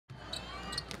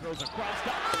Throws across to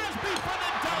Osby for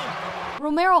the dunk.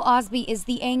 Romero Osby is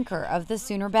the anchor of the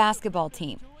Sooner basketball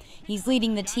team. He's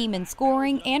leading the team in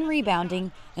scoring and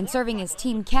rebounding and serving as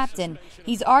team captain.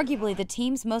 He's arguably the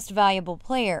team's most valuable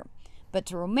player. But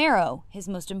to Romero, his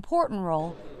most important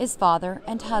role is father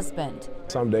and husband.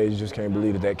 Some days you just can't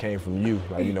believe that came from you.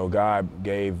 Like, you know, God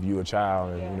gave you a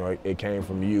child and, you know, it came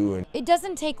from you. And it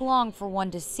doesn't take long for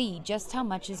one to see just how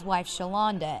much his wife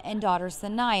Shalonda and daughter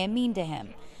Sanaya mean to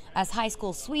him. As high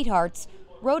school sweethearts,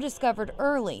 Ro discovered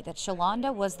early that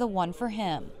Shalonda was the one for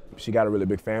him. She got a really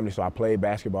big family, so I played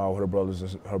basketball with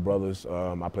her brothers.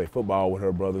 I played football with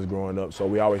her brothers growing up, so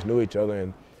we always knew each other.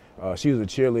 And she was a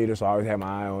cheerleader, so I always had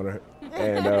my eye on her.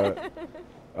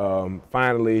 And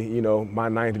finally, you know, my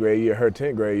 9th grade year, her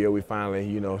 10th grade year, we finally,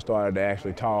 you know, started to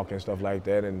actually talk and stuff like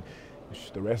that. And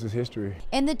the rest is history.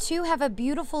 And the two have a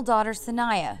beautiful daughter,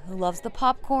 Sanaya, who loves the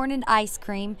popcorn and ice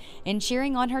cream and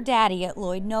cheering on her daddy at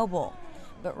Lloyd Noble.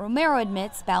 But Romero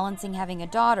admits balancing having a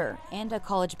daughter and a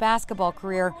college basketball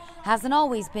career hasn't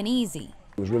always been easy.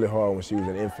 It was really hard when she was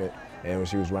an infant and when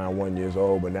she was around 1 year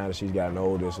old, but now that she's gotten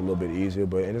older, it's a little bit easier.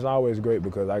 And it's always great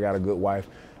because I got a good wife.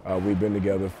 We've been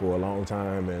together for a long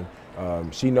time,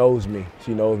 and she knows me.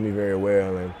 She knows me very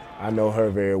well, and I know her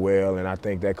very well, and I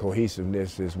think that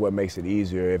cohesiveness is what makes it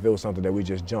easier. If it was something that we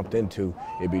just jumped into,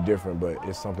 it'd be different, but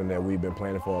it's something that we've been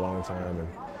planning for a long time, and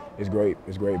it's great.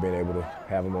 It's great being able to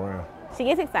have them around. She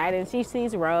gets excited. She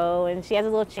sees Ro, and she has a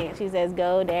little chant. She says,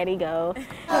 "Go, Daddy, go."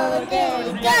 Go,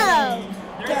 Daddy, go.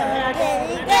 Go,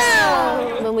 Daddy,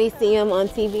 go. When we see him on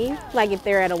TV, like if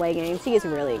they're at away games, she gets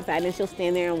really excited. She'll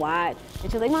stand there and watch,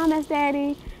 and she'll like, "Mom, that's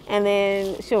Daddy," and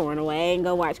then she'll run away and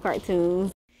go watch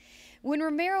cartoons. When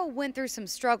Romero went through some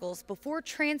struggles before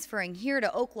transferring here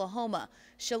to Oklahoma,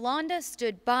 Shalonda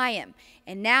stood by him.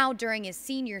 And now during his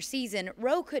senior season,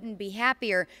 Ro couldn't be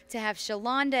happier to have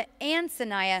Shalonda and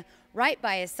Sanaya right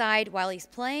by his side while he's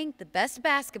playing the best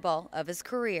basketball of his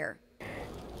career.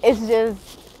 It's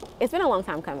been a long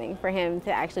time coming for him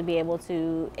to actually be able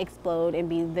to explode and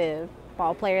be the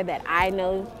ball player that I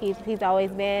know he's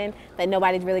always been, that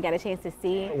nobody's really got a chance to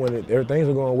see. When things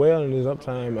are going well and there's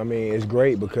uptime, I mean, it's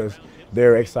great because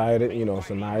they're excited. You know,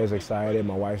 Sanaya's excited,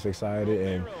 my wife's excited,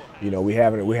 and you know, we're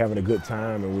having a good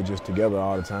time, and we're just together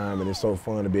all the time, and it's so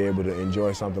fun to be able to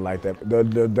enjoy something like that.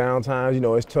 The down times, you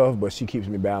know, it's tough, but she keeps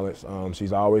me balanced.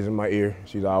 She's always in my ear.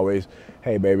 She's always,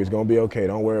 "Hey, baby, it's gonna be okay.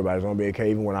 Don't worry about it. It's gonna be okay."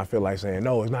 Even when I feel like saying,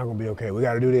 "No, it's not gonna be okay. We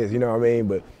got to do this." You know what I mean?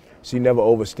 But she never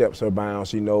oversteps her bounds.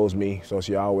 She knows me, so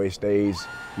she always stays,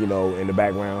 you know, in the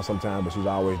background sometimes, but she's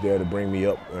always there to bring me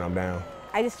up when I'm down.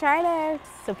 I just try to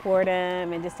support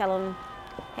him and just tell him,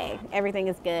 hey, everything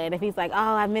is good. If he's like,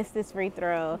 "Oh, I missed this free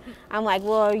throw," I'm like,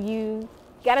 "Well, you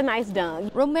got a nice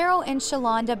dunk." Romero and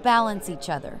Shalonda balance each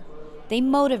other. They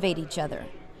motivate each other.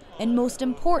 And most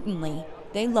importantly,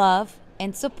 they love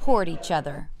and support each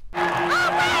other.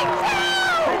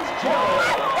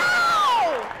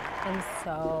 I'm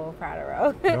so proud of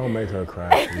Ro. Don't make her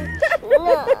cry, please.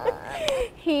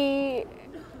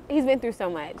 He's been through so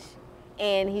much,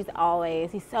 and he's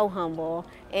so humble,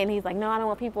 and he's like, "No, I don't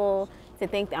want people to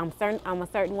think that I'm a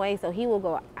certain way," so he will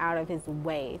go out of his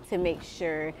way to make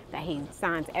sure that he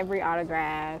signs every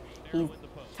autograph, he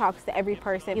talks to every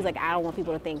person. He's like, "I don't want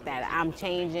people to think that I'm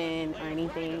changing or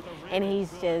anything," and he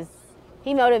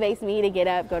motivates me to get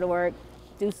up, go to work,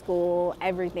 do school,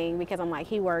 everything, because I'm like,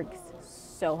 he works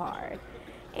so hard,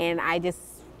 and I just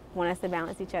want us to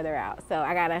balance each other out, so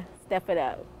I gotta step it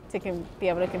up to be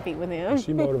able to compete with him.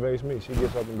 She motivates me. She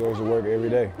gets up and goes to work every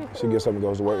day. She gets up and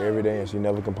goes to work every day, and she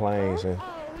never complains. And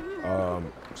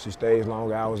she stays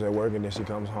long hours at work, and then she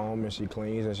comes home and she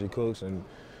cleans and she cooks. And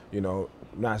you know,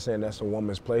 not saying that's a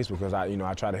woman's place because I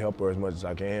try to help her as much as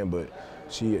I can, but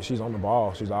she's on the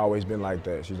ball. She's always been like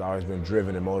that. She's always been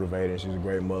driven and motivated. She's a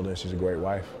great mother and she's a great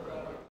wife.